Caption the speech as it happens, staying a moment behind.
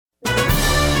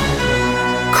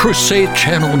CRUSADE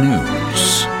Channel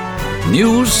News.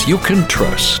 News you can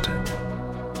trust,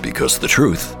 because the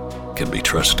truth can be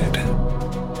trusted.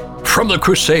 From the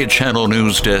CRUSADE Channel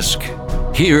News Desk,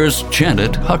 here's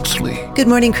Janet Huxley. Good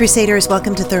morning, Crusaders.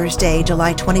 Welcome to Thursday,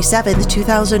 July 27th,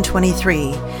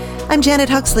 2023. I'm Janet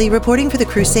Huxley, reporting for the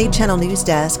CRUSADE Channel News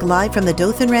Desk, live from the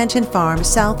Dothan Ranch and Farm,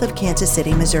 south of Kansas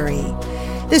City, Missouri.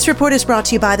 This report is brought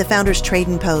to you by the Founders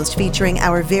Trading Post, featuring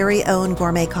our very own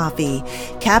gourmet coffee,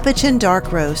 Capuchin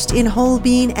Dark Roast in whole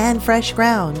bean and fresh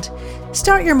ground.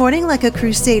 Start your morning like a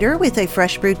Crusader with a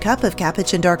fresh brewed cup of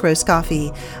Capuchin Dark Roast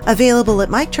coffee, available at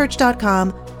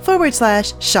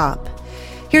mikechurch.com/shop.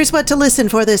 Here's what to listen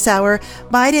for this hour.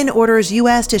 Biden orders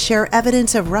U.S. to share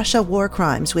evidence of Russia war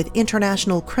crimes with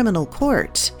International Criminal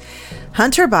Court.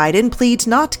 Hunter Biden pleads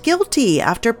not guilty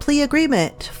after plea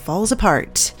agreement falls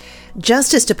apart.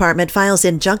 Justice Department files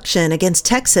injunction against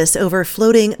Texas over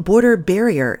floating border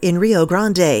barrier in Rio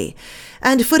Grande.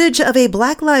 And footage of a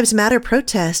Black Lives Matter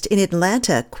protest in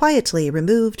Atlanta quietly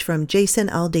removed from Jason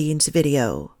Aldean's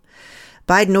video.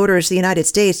 Biden orders the United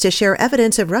States to share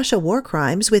evidence of Russia war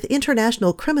crimes with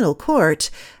International Criminal Court.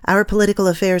 Our political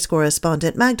affairs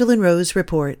correspondent Mahgdalen Rose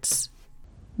reports.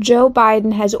 Joe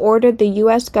Biden has ordered the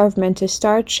U.S. government to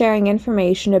start sharing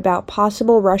information about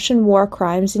possible Russian war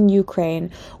crimes in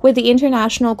Ukraine with the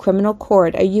International Criminal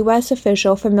Court, a U.S.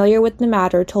 official familiar with the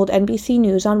matter told NBC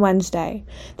News on Wednesday.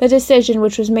 The decision,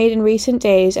 which was made in recent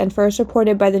days and first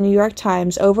reported by the New York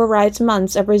Times, overrides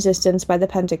months of resistance by the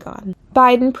Pentagon.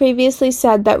 Biden previously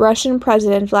said that Russian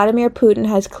President Vladimir Putin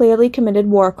has clearly committed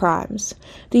war crimes.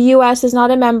 The U.S. is not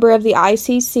a member of the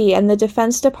ICC, and the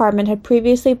Defense Department had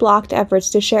previously blocked efforts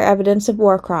to share evidence of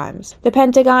war crimes. The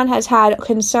Pentagon has had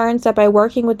concerns that by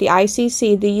working with the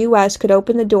ICC, the U.S. could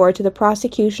open the door to the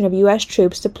prosecution of U.S.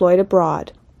 troops deployed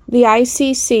abroad. The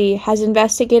ICC has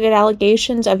investigated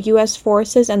allegations of U.S.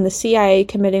 forces and the CIA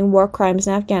committing war crimes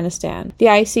in Afghanistan. The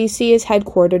ICC is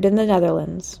headquartered in the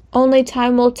Netherlands. Only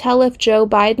time will tell if Joe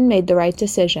Biden made the right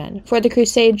decision. For the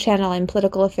CRUSADE Channel, I'm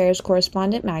political affairs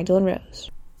correspondent Mahgdalen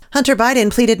Rose. Hunter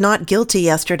Biden pleaded not guilty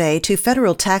yesterday to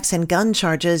federal tax and gun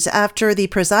charges after the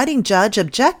presiding judge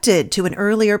objected to an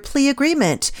earlier plea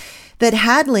agreement that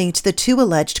had linked the two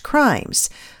alleged crimes.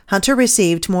 Hunter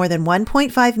received more than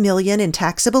 $1.5 million in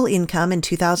taxable income in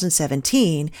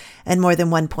 2017 and more than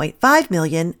 $1.5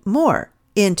 million more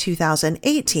in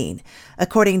 2018,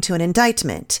 according to an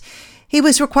indictment. He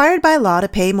was required by law to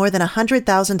pay more than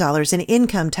 $100,000 in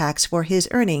income tax for his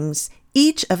earnings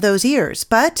each of those years,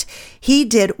 but he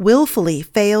did willfully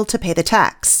fail to pay the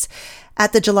tax.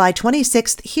 At the July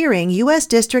 26th hearing, U.S.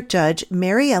 District Judge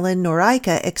Mary Ellen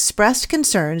Noreika expressed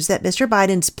concerns that Mr.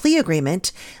 Biden's plea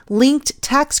agreement linked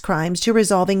tax crimes to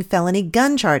resolving felony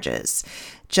gun charges.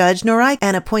 Judge Noreika,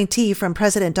 an appointee from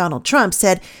President Donald Trump,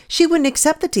 said she wouldn't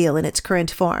accept the deal in its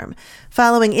current form.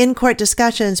 Following in-court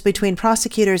discussions between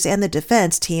prosecutors and the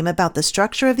defense team about the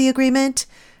structure of the agreement,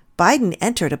 Biden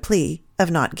entered a plea of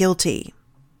not guilty.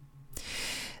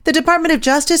 The Department of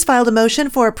Justice filed a motion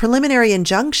for a preliminary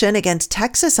injunction against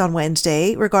Texas on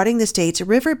Wednesday regarding the state's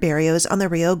river barriers on the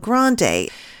Rio Grande.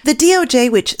 The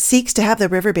DOJ, which seeks to have the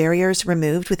river barriers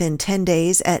removed within 10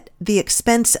 days at the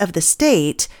expense of the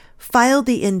state, filed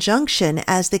the injunction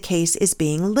as the case is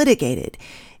being litigated.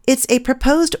 It's a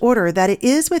proposed order that it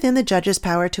is within the judge's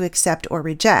power to accept or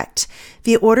reject.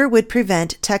 The order would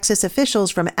prevent Texas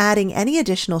officials from adding any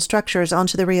additional structures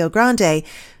onto the Rio Grande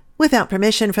without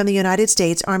permission from the United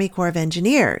States Army Corps of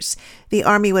Engineers. The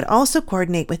Army would also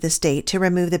coordinate with the state to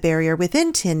remove the barrier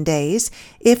within 10 days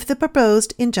if the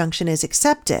proposed injunction is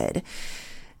accepted.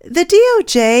 The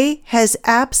DOJ has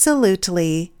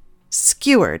absolutely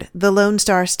skewered the Lone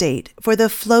Star State for the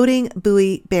floating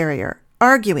buoy barrier,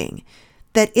 arguing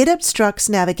that it obstructs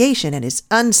navigation and is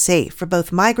unsafe for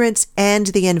both migrants and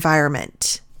the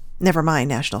environment. Never mind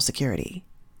national security.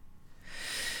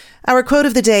 Our quote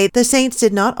of the day: the saints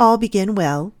did not all begin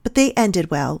well, but they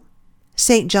ended well.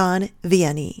 St. John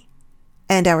Vianney.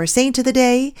 And our saint of the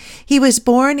day, he was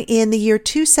born in the year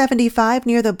 275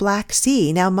 near the Black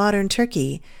Sea, now modern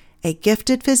Turkey, a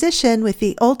gifted physician with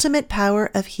the ultimate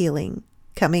power of healing.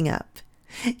 Coming up.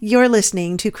 You're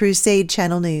listening to CRUSADE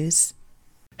Channel News.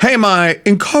 Hey, my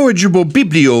incorrigible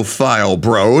bibliophile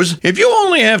bros, if you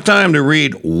only have time to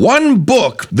read one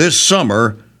book this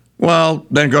summer, well,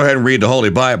 then go ahead and read the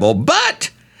Holy Bible. But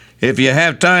if you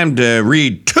have time to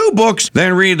read two books,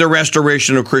 then read The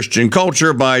Restoration of Christian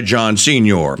Culture by John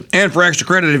Senior. And for extra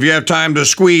credit, if you have time to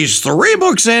squeeze 3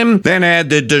 books in, then add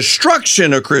The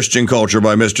Destruction of Christian Culture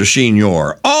by Mr.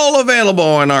 Senior. All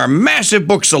available in our massive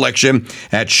book selection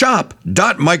at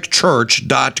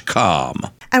shop.mikechurch.com.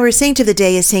 Our saint of the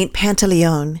day is Saint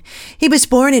Pantaleon. He was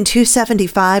born in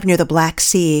 275 near the Black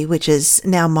Sea, which is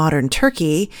now modern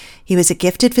Turkey. He was a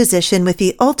gifted physician with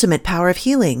the ultimate power of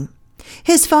healing.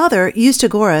 His father,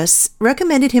 Eustagoras,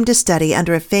 recommended him to study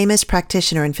under a famous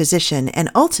practitioner and physician, and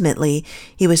ultimately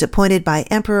he was appointed by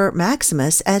Emperor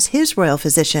Maximus as his royal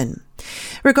physician.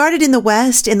 Regarded in the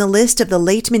West in the list of the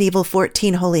late medieval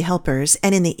 14 holy helpers,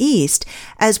 and in the East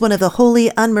as one of the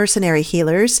holy unmercenary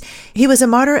healers, he was a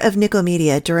martyr of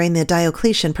Nicomedia during the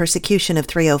Diocletian persecution of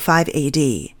 305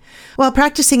 AD. While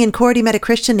practicing in court, he met a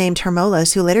Christian named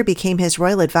Hermolus, who later became his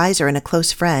royal advisor and a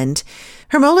close friend.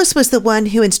 Hermolus was the one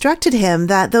who instructed him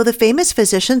that though the famous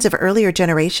physicians of earlier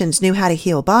generations knew how to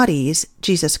heal bodies,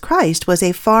 Jesus Christ was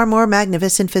a far more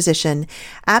magnificent physician,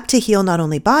 apt to heal not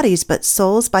only bodies but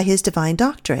souls by his divine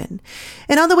doctrine.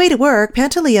 And on the way to work,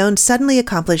 Pantaleon suddenly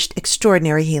accomplished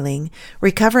extraordinary healing,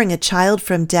 recovering a child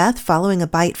from death following a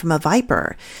bite from a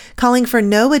viper. Calling for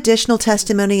no additional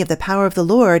testimony of the power of the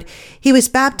Lord, he was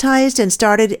baptized and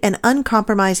started an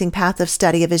uncompromising path of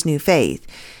study of his new faith.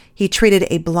 He treated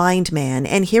a blind man,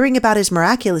 and hearing about his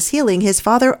miraculous healing, his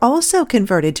father also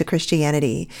converted to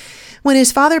Christianity. When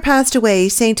his father passed away,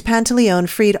 Saint Pantaleon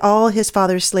freed all his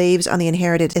father's slaves on the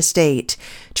inherited estate,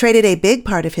 traded a big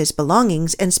part of his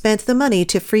belongings, and spent the money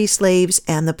to free slaves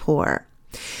and the poor.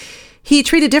 He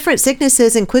treated different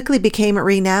sicknesses and quickly became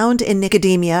renowned in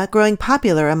Nicomedia, growing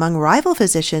popular among rival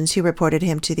physicians who reported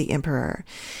him to the emperor.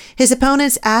 His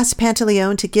opponents asked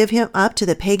Pantaleon to give him up to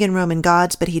the pagan Roman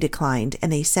gods, but he declined,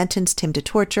 and they sentenced him to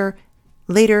torture.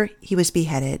 Later, he was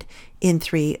beheaded in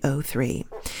 303.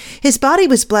 His body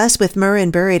was blessed with myrrh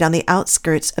and buried on the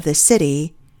outskirts of the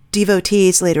city.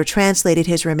 Devotees later translated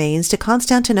his remains to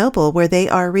Constantinople, where they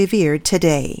are revered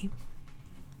today.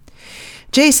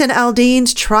 Jason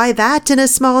Aldean's Try That in a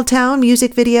Small Town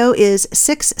music video is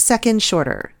 6 seconds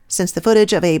shorter, since the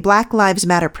footage of a Black Lives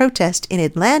Matter protest in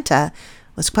Atlanta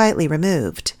was quietly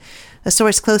removed. A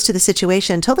source close to the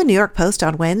situation told the New York Post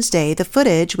on Wednesday the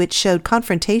footage, which showed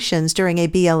confrontations during a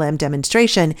BLM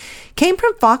demonstration, came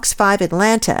from Fox 5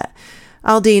 Atlanta.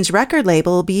 Aldean's record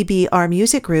label, BBR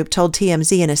Music Group, told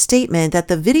TMZ in a statement that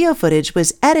the video footage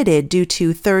was edited due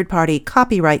to third-party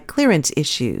copyright clearance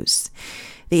issues.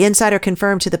 The insider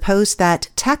confirmed to the Post that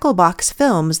Tacklebox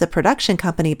Films, the production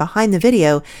company behind the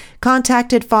video,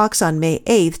 contacted Fox on May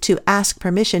 8th to ask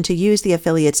permission to use the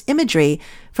affiliate's imagery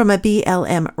from a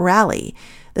BLM rally.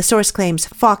 The source claims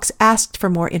Fox asked for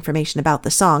more information about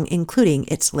the song, including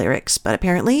its lyrics, but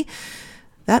apparently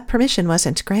that permission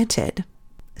wasn't granted.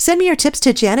 Send me your tips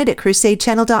to Janet at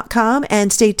CrusadeChannel.com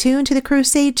and stay tuned to the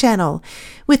Crusade Channel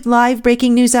with live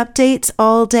breaking news updates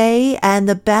all day and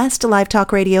the best live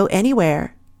talk radio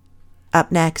anywhere. Up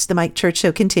next, the Mike Church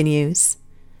Show continues.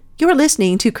 You're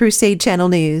listening to Crusade Channel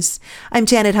News. I'm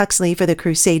Janet Huxley for the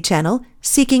Crusade Channel,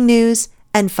 seeking news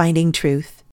and finding truth.